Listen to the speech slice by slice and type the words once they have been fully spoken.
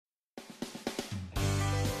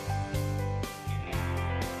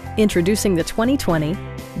Introducing the 2020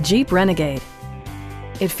 Jeep Renegade.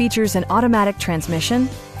 It features an automatic transmission,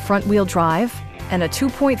 front-wheel drive, and a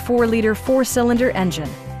 2.4-liter four-cylinder engine.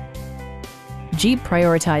 Jeep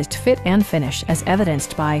prioritized fit and finish as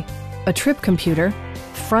evidenced by a trip computer,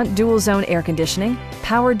 front dual-zone air conditioning,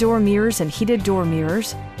 power door mirrors and heated door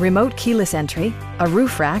mirrors, remote keyless entry, a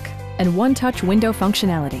roof rack, and one-touch window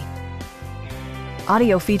functionality.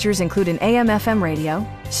 Audio features include an AM/FM radio,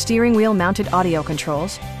 steering wheel mounted audio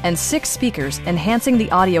controls, and 6 speakers enhancing the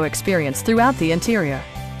audio experience throughout the interior.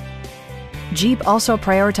 Jeep also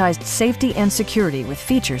prioritized safety and security with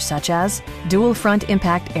features such as dual front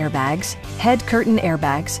impact airbags, head curtain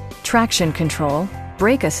airbags, traction control,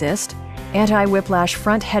 brake assist, anti-whiplash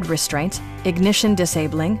front head restraints, ignition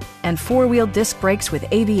disabling, and 4-wheel disc brakes with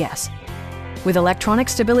ABS. With electronic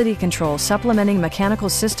stability control supplementing mechanical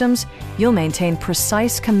systems, you'll maintain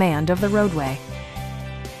precise command of the roadway.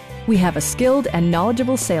 We have a skilled and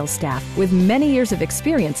knowledgeable sales staff with many years of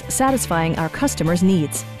experience satisfying our customers'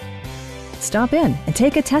 needs. Stop in and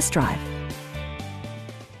take a test drive.